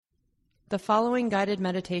The following guided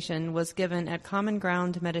meditation was given at Common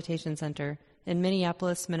Ground Meditation Center in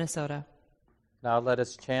Minneapolis, Minnesota. Now let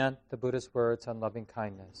us chant the Buddha's words on loving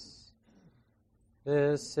kindness.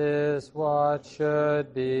 This is what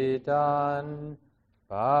should be done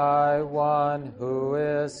by one who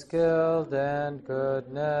is skilled in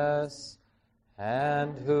goodness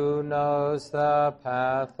and who knows the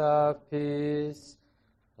path of peace.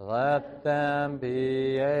 Let them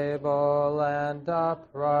be able and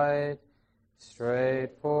upright,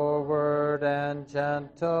 straightforward and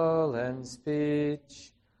gentle in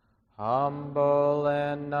speech, humble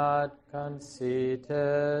and not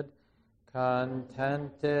conceited,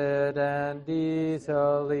 contented and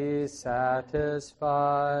easily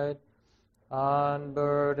satisfied,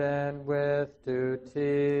 unburdened with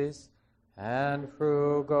duties, and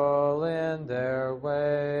frugal in their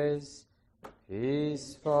ways,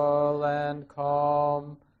 peaceful and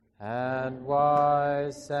calm, and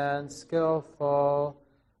wise and skillful,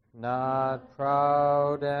 not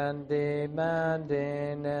proud and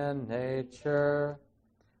demanding in nature.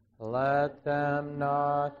 Let them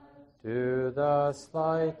not do the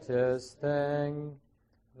slightest thing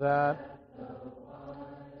that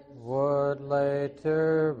would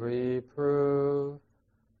later reprove,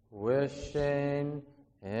 wishing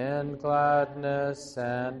in gladness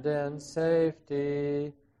and in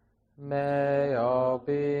safety. May all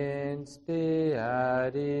beings be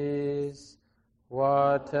at ease,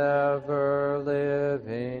 whatever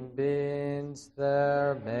living beings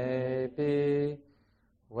there may be,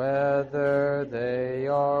 whether they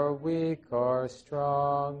are weak or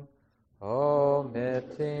strong,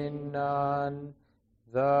 omitting none,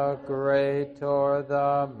 the great or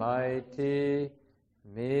the mighty,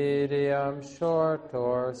 medium, short,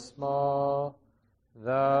 or small,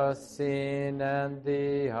 the seen and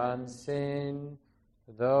the unseen,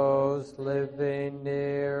 those living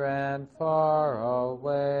near and far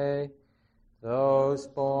away, those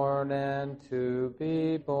born and to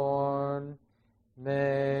be born.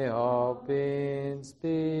 May all beings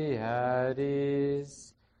be at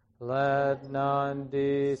ease. Let none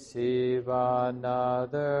deceive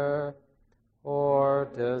another or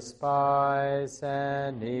despise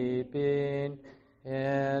any being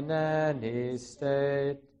in any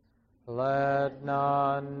state. Let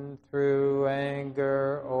none through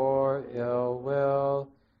anger or ill will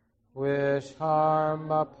wish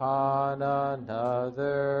harm upon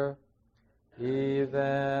another,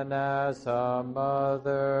 even as a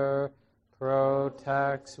mother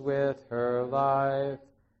protects with her life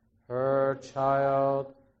her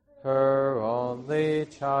child, her only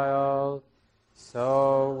child,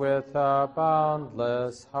 so with a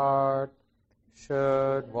boundless heart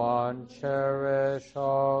should one cherish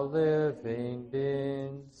all living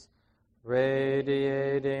beings,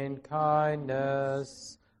 radiating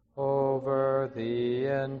kindness over the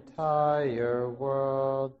entire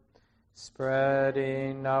world,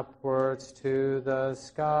 spreading upwards to the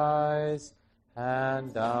skies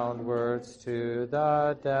and downwards to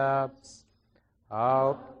the depths,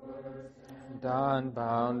 outward and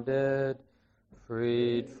unbounded,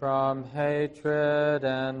 freed from hatred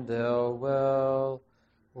and ill will,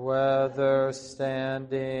 whether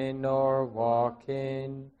standing or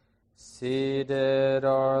walking, seated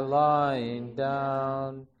or lying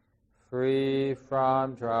down, free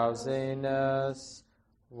from drowsiness.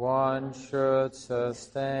 One should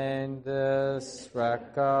sustain this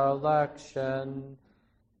recollection.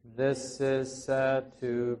 This is said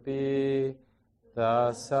to be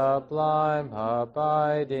the sublime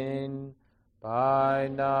abiding, by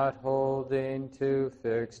not holding to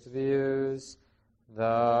fixed views,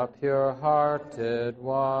 the pure-hearted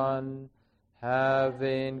one,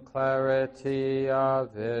 having clarity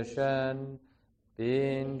of vision,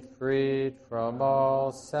 being freed from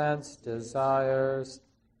all sense desires,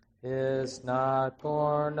 is not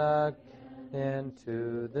born again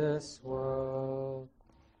into this world.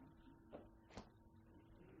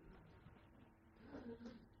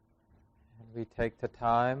 We take the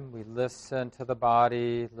time, we listen to the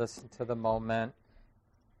body, listen to the moment,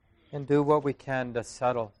 and do what we can to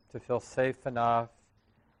settle, to feel safe enough,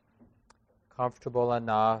 comfortable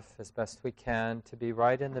enough, as best we can, to be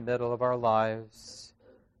right in the middle of our lives,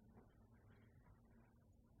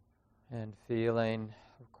 and feeling,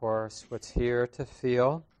 of course, what's here to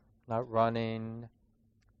feel, not running,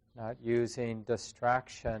 not using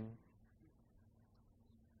distraction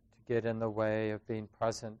get in the way of being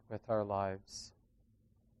present with our lives.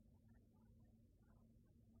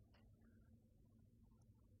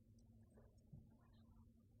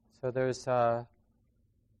 So there's a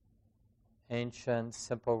ancient,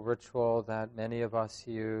 simple ritual that many of us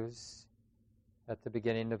use at the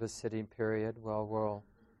beginning of a sitting period, well, we'll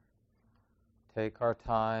take our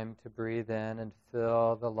time to breathe in and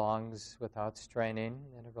fill the lungs without straining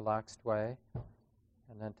in a relaxed way,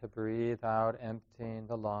 and then to breathe out, emptying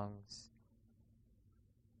the lungs.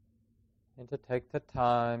 And to take the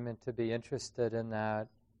time and to be interested in that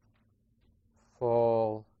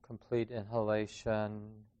full, complete inhalation,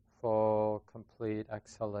 full, complete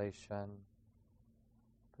exhalation.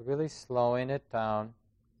 But really slowing it down.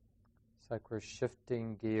 It's like we're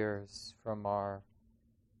shifting gears from our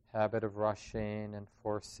habit of rushing and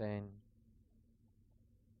forcing.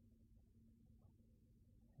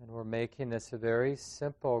 And we're making this a very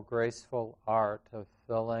simple, graceful art of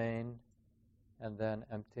filling and then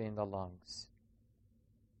emptying the lungs,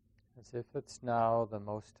 as if it's now the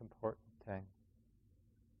most important thing.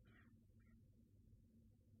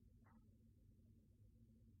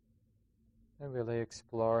 And really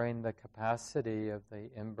exploring the capacity of the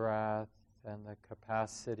in-breath and the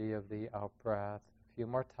capacity of the out-breath a few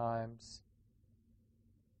more times.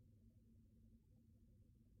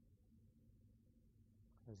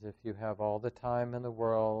 As if you have all the time in the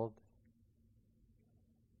world.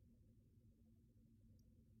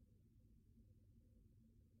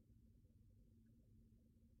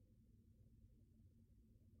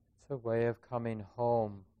 It's a way of coming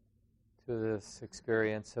home to this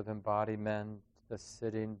experience of embodiment, the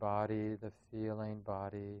sitting body, the feeling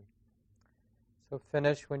body. So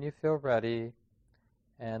finish when you feel ready,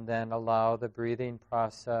 and then allow the breathing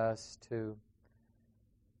process to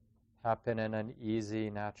happen in an easy,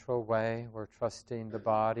 natural way. We're trusting the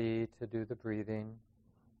body to do the breathing.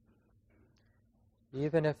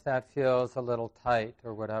 Even if that feels a little tight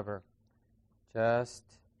or whatever, just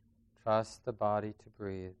trust the body to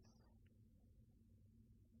breathe.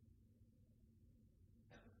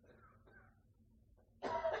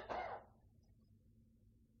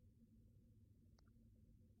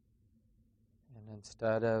 And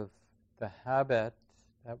instead of the habit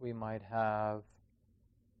that we might have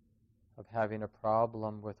of having a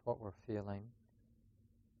problem with what we're feeling,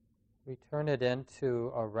 we turn it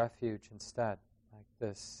into a refuge instead, like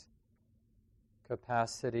this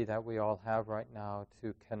capacity that we all have right now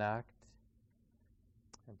to connect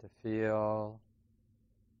and to feel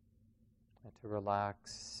and to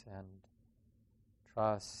relax and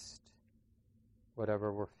trust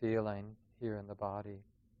whatever we're feeling here in the body.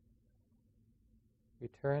 We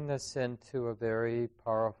turn this into a very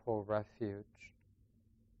powerful refuge.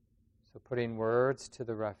 So putting words to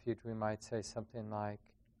the refuge, we might say something like,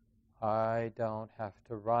 I don't have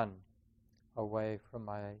to run away from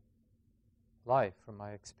my life, from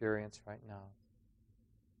my experience right now.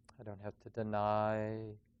 I don't have to deny.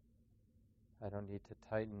 I don't need to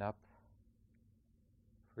tighten up,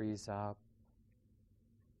 freeze up,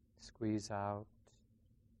 squeeze out.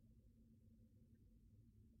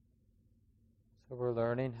 So we're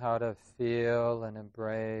learning how to feel and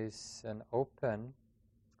embrace and open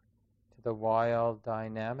to the wild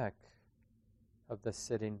dynamic of the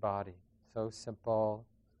sitting body. So simple.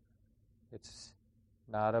 It's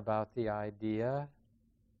not about the idea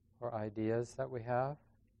or ideas that we have,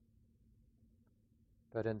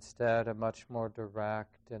 but instead a much more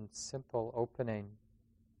direct and simple opening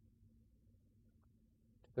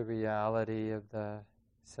to the reality of the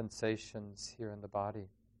sensations here in the body.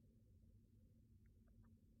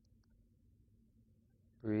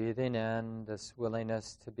 Breathing in this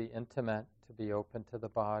willingness to be intimate, to be open to the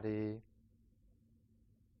body.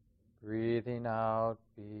 Breathing out,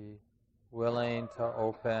 be willing to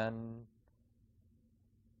open,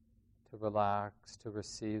 to relax, to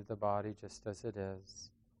receive the body just as it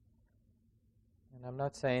is. And I'm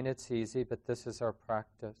not saying it's easy, but this is our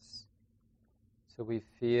practice. So we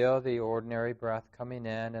feel the ordinary breath coming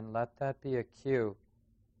in, and let that be a cue.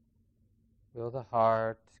 Feel the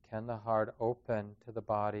heart. Can the heart open to the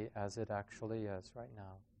body as it actually is right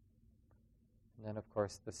now? And then, of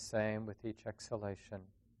course, the same with each exhalation.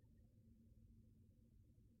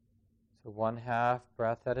 So 1/2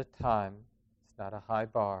 breath at a time. It's not a high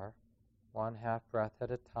bar. 1/2 breath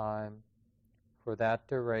at a time. For that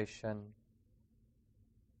duration,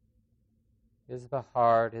 is the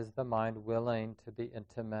heart, is the mind willing to be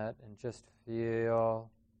intimate and just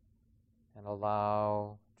feel and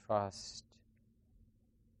allow, trust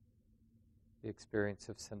the experience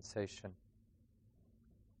of sensation?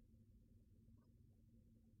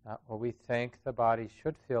 Not what we think the body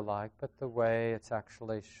should feel like, but the way it's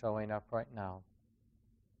actually showing up right now.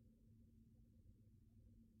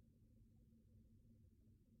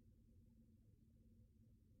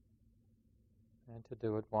 And to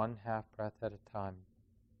do it 1/2 breath at a time.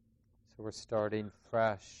 So we're starting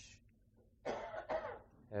fresh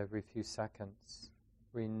every few seconds,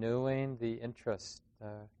 renewing the interest,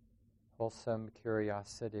 the wholesome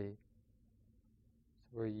curiosity.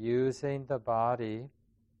 So we're using the body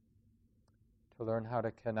to learn how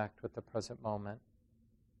to connect with the present moment,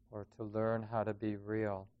 or to learn how to be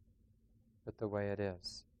real with the way it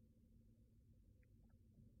is.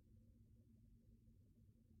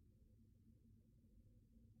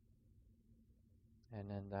 And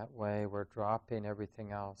in that way, we're dropping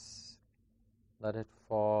everything else. Let it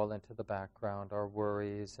fall into the background, our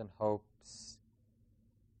worries and hopes,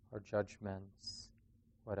 our judgments,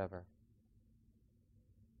 whatever.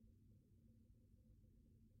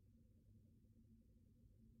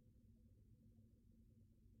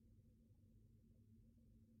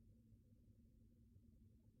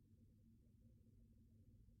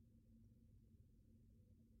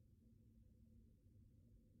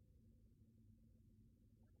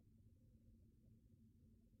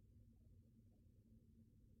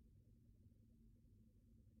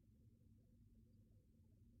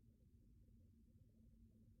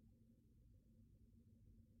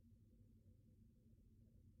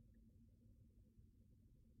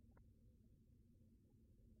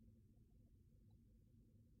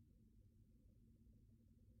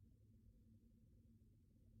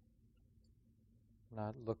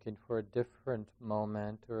 Not looking for a different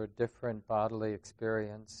moment or a different bodily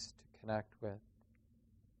experience to connect with.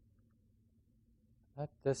 Let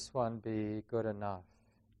this one be good enough.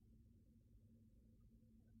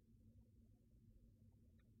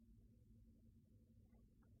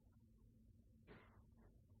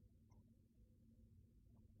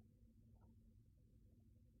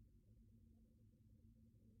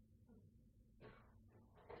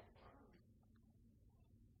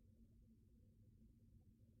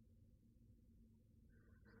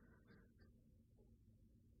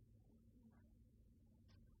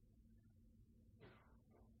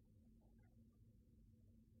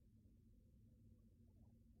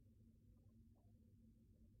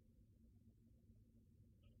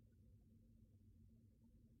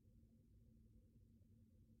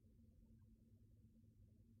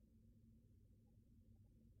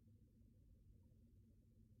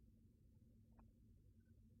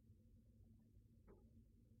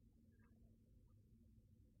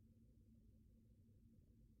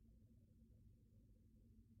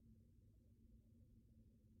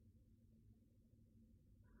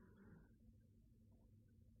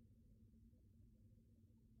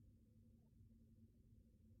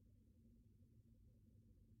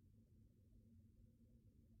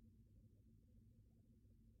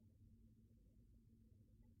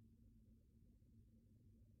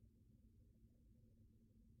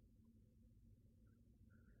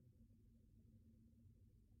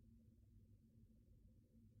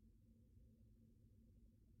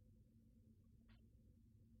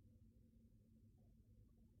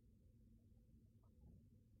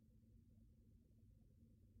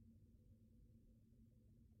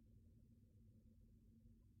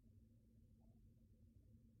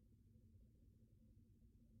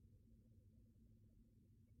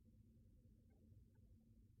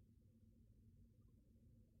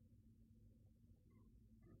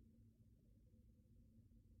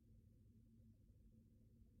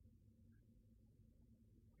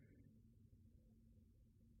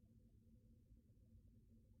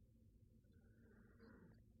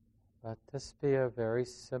 Let this be a very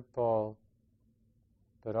simple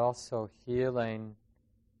but also healing,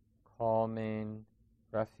 calming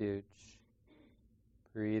refuge.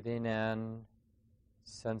 Breathing in,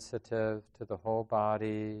 sensitive to the whole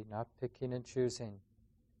body, not picking and choosing.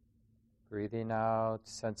 Breathing out,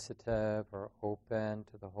 sensitive or open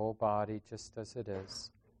to the whole body just as it is.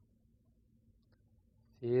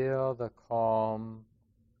 Feel the calm,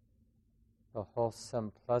 the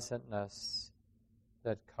wholesome pleasantness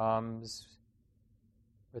that comes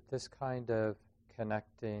with this kind of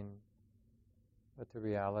connecting with the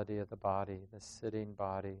reality of the body, the sitting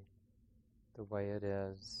body, the way it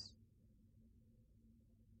is.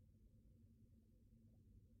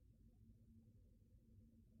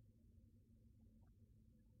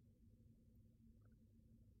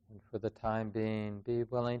 And for the time being, be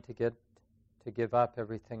willing to give up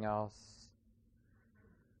everything else,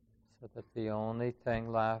 so that the only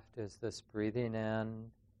thing left is this breathing in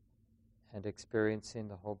and experiencing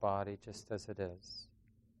the whole body just as it is.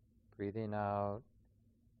 Breathing out,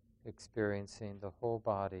 experiencing the whole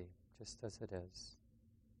body just as it is.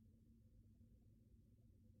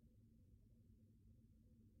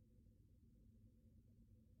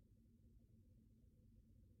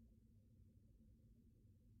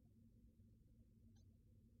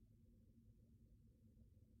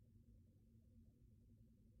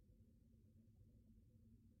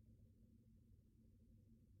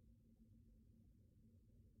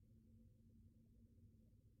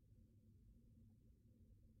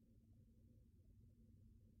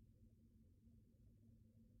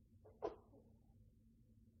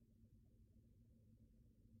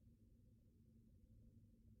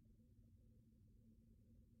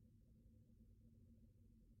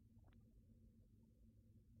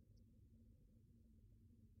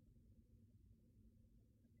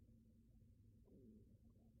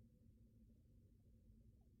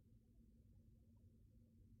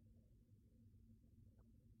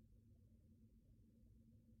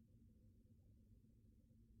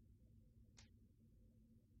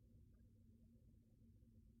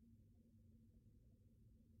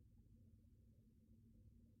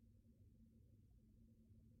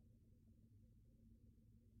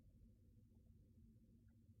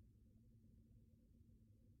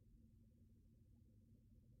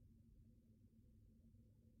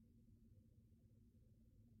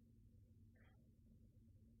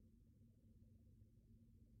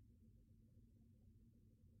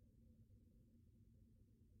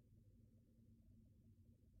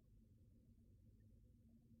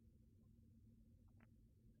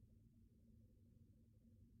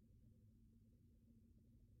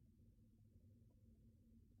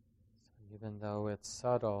 even though it's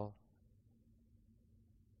subtle,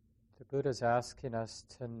 the Buddha is asking us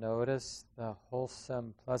to notice the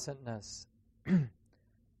wholesome pleasantness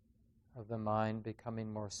of the mind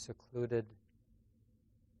becoming more secluded,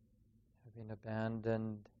 having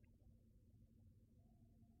abandoned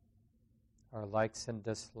our likes and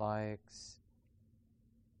dislikes,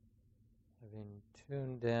 having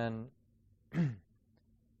tuned in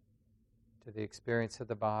to the experience of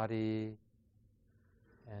the body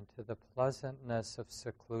and to the pleasantness of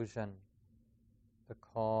seclusion, the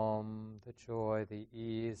calm, the joy, the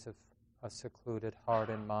ease of a secluded heart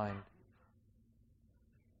and mind.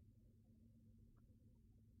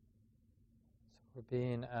 So we're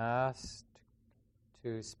being asked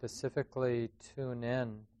to specifically tune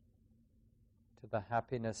in to the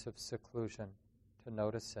happiness of seclusion, to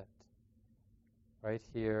notice it right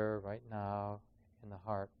here, right now, in the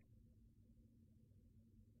heart.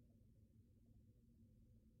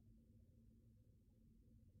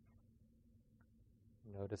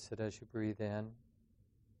 Notice it as you breathe in, and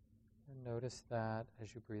notice that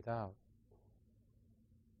as you breathe out.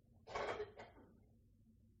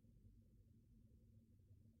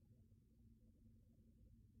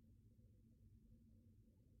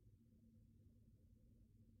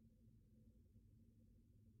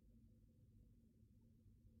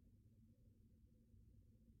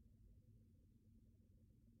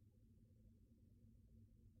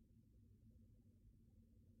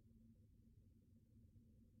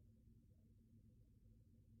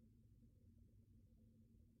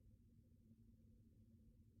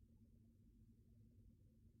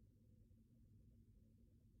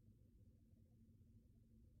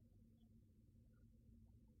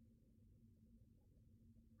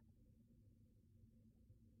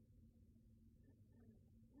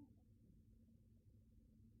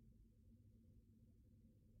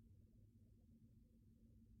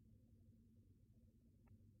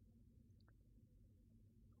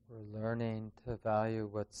 We're learning to value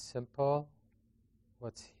what's simple,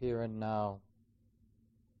 what's here and now.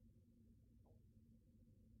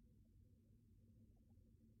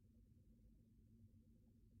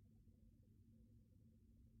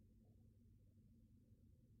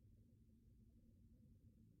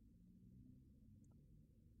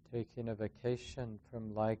 Taking a vacation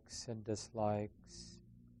from likes and dislikes,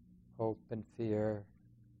 hope and fear,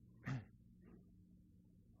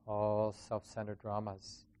 all self-centered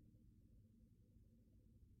dramas.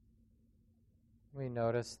 We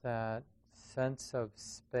notice that sense of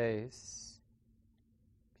space,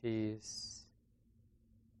 peace,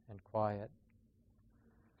 and quiet.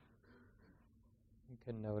 You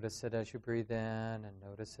can notice it as you breathe in and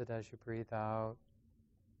notice it as you breathe out.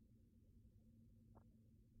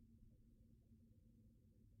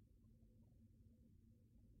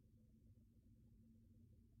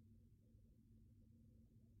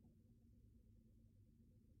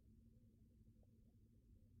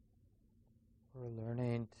 We're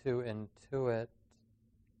learning to intuit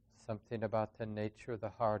something about the nature of the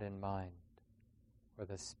heart and mind, or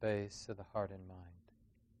the space of the heart and mind.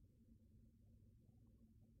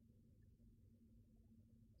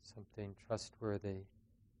 Something trustworthy.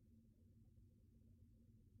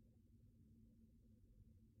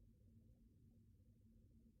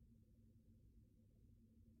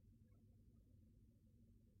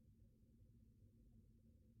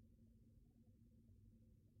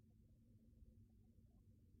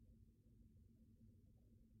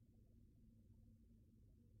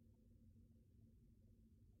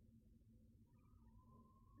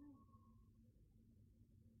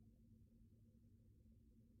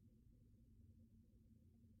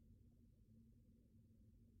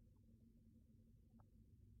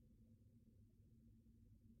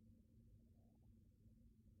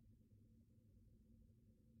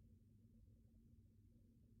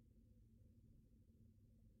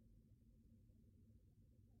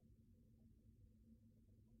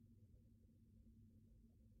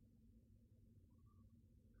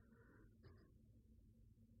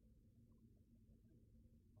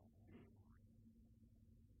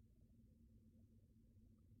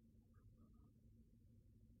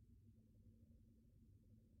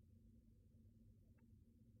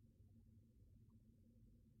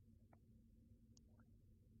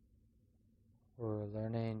 We're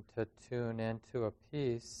learning to tune into a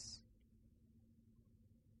peace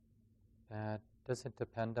that doesn't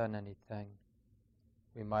depend on anything.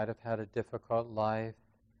 We might have had a difficult life,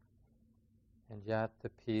 and yet the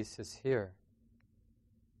peace is here.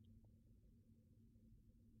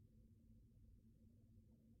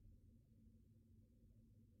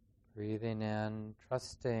 Breathing in,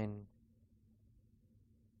 trusting,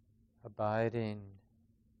 abiding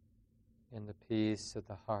in the peace of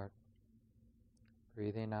the heart.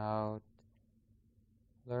 Breathing out,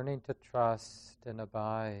 learning to trust and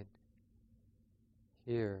abide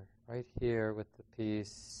here, right here with the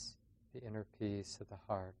peace, the inner peace of the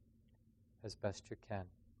heart, as best you can.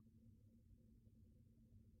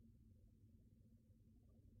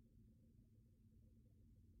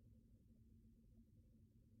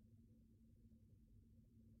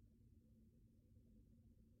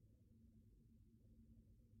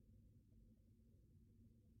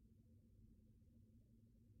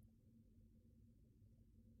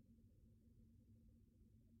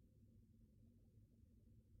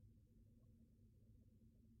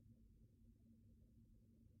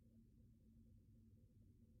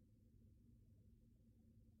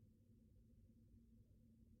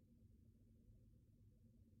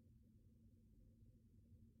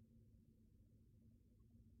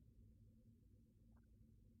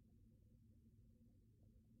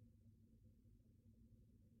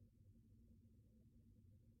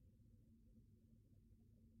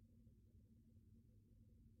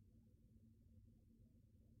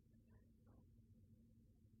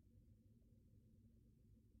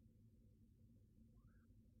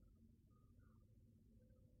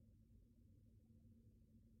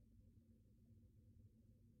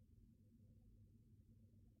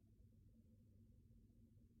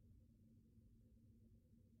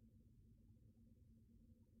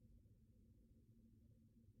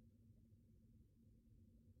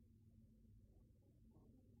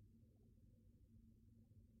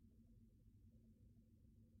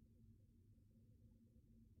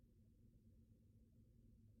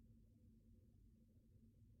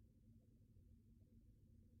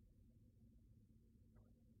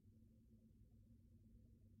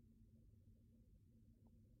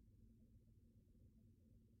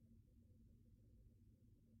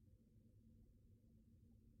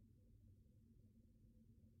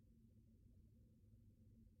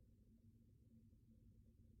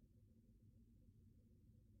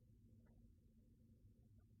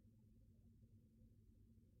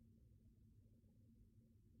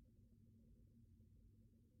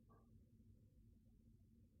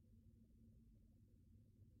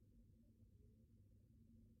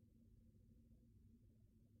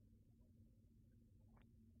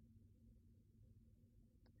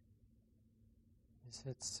 Is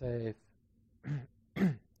it safe?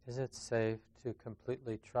 Is it safe to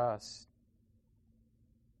completely trust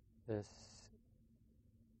this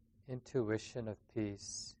intuition of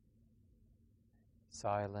peace,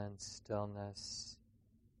 silence, stillness,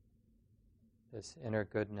 this inner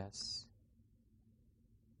goodness?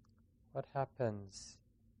 What happens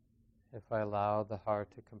if I allow the heart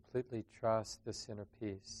to completely trust this inner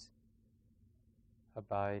peace?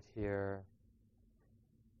 Abide here,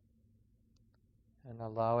 and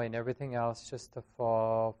allowing everything else just to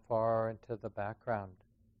fall far into the background.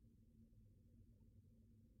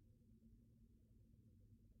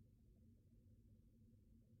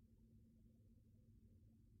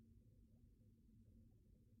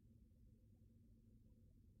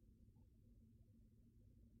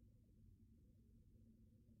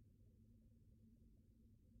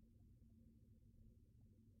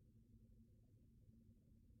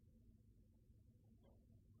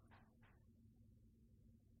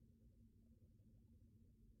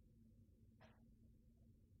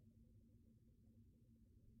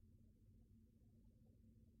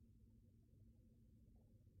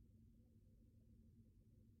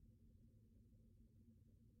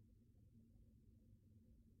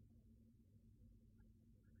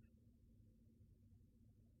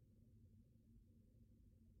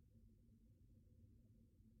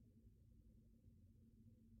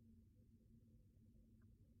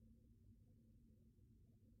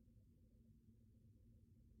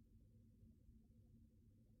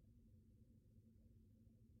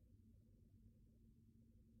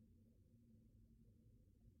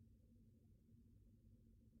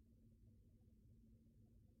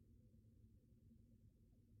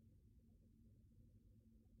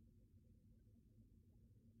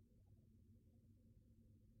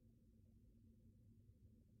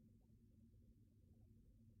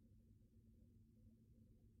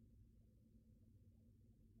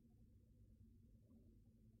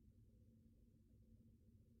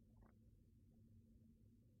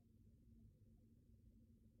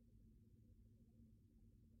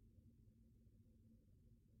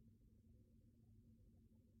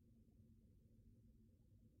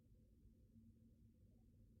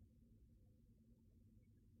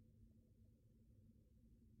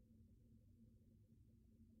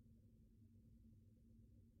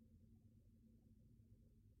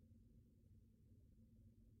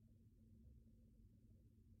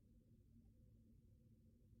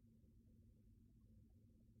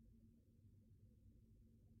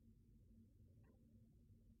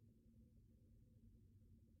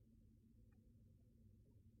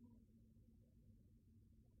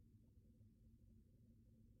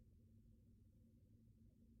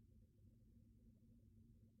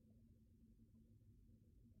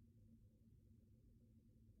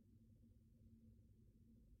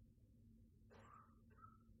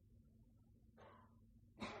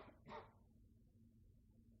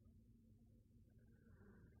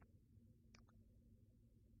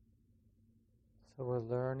 So we're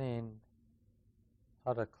learning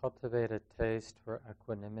how to cultivate a taste for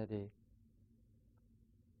equanimity.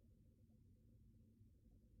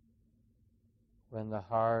 When the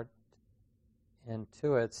heart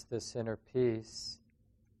intuits this inner peace,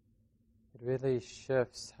 it really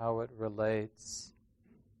shifts how it relates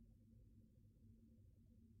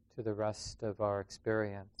to the rest of our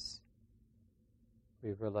experience.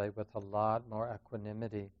 We relate with a lot more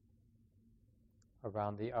equanimity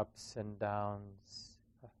around the ups and downs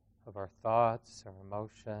of our thoughts, our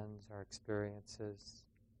emotions, our experiences.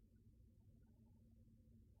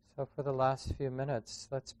 So for the last few minutes,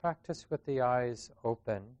 let's practice with the eyes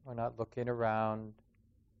open. We're not looking around,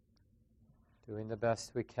 doing the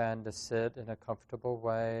best we can to sit in a comfortable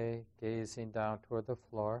way, gazing down toward the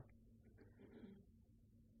floor.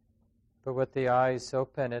 But with the eyes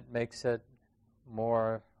open, it makes it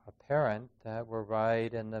more apparent that we're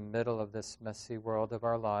right in the middle of this messy world of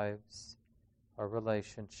our lives, our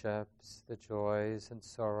relationships, the joys and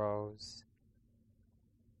sorrows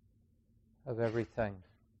of everything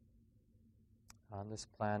on this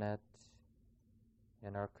planet,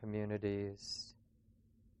 in our communities.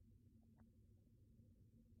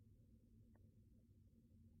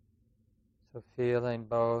 So feeling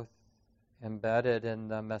both embedded in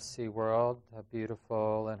the messy world, a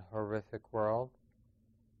beautiful and horrific world,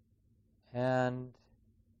 and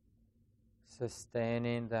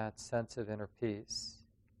sustaining that sense of inner peace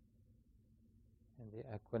and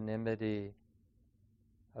the equanimity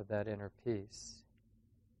of that inner peace.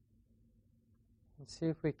 And see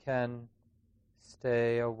if we can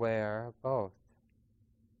stay aware of both.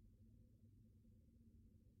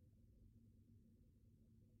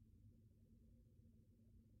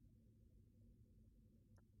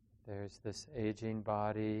 There's this aging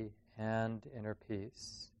body and inner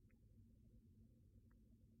peace.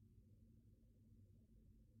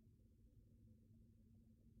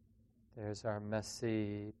 There's our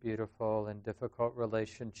messy, beautiful, and difficult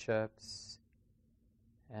relationships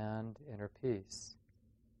and inner peace.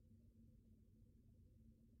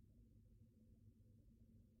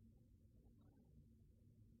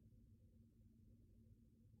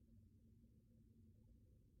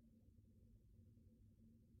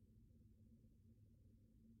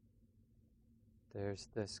 There's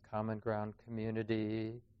this common ground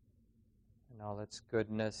community and all its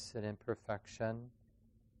goodness and imperfection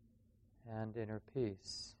and inner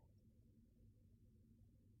peace.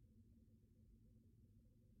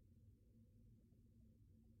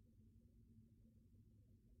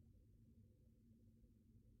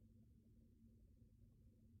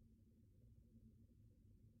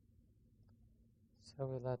 So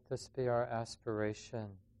we let this be our aspiration,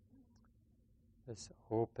 this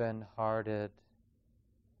open-hearted,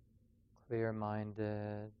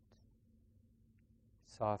 clear-minded,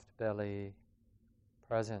 soft belly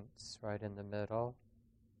presence right in the middle.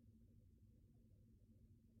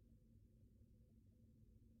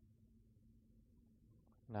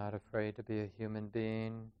 Not afraid to be a human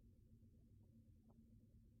being.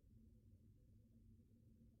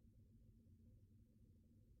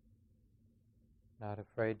 Not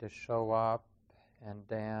afraid to show up and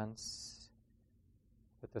dance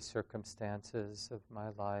with the circumstances of my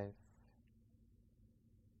life.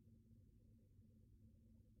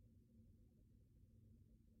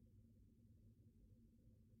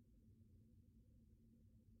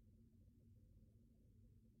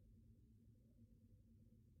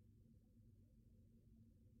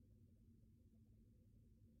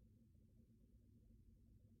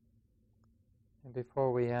 And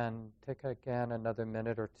before we end, take again another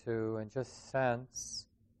minute or two and just sense,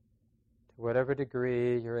 to whatever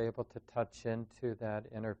degree you're able to touch into that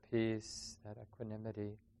inner peace, that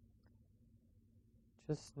equanimity,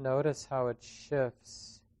 just notice how it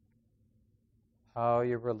shifts, how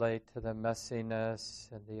you relate to the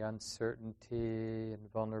messiness and the uncertainty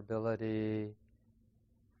and vulnerability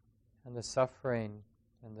and the suffering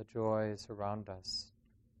and the joys around us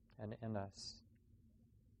and in us.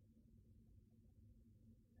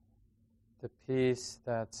 The peace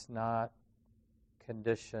that's not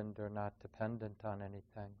conditioned or not dependent on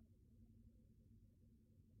anything.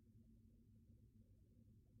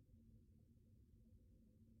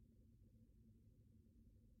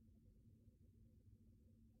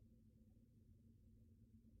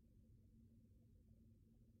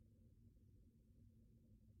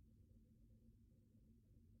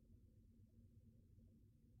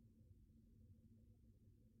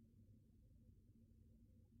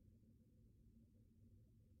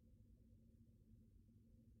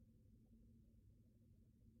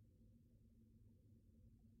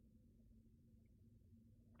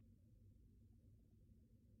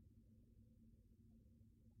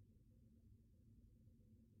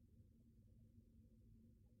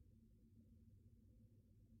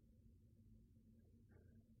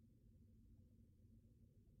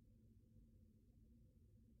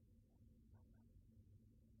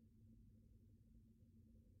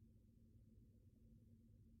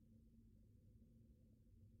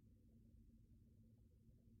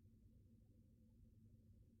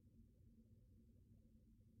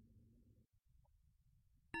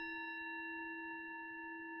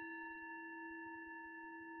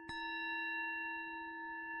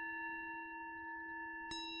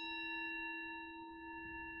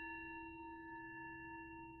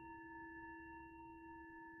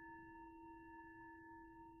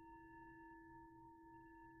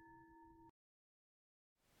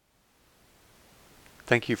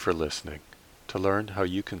 Thank you for listening. To learn how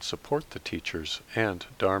you can support the teachers and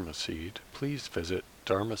Dharma Seed, please visit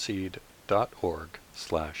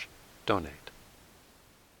dharmaseed.org/donate.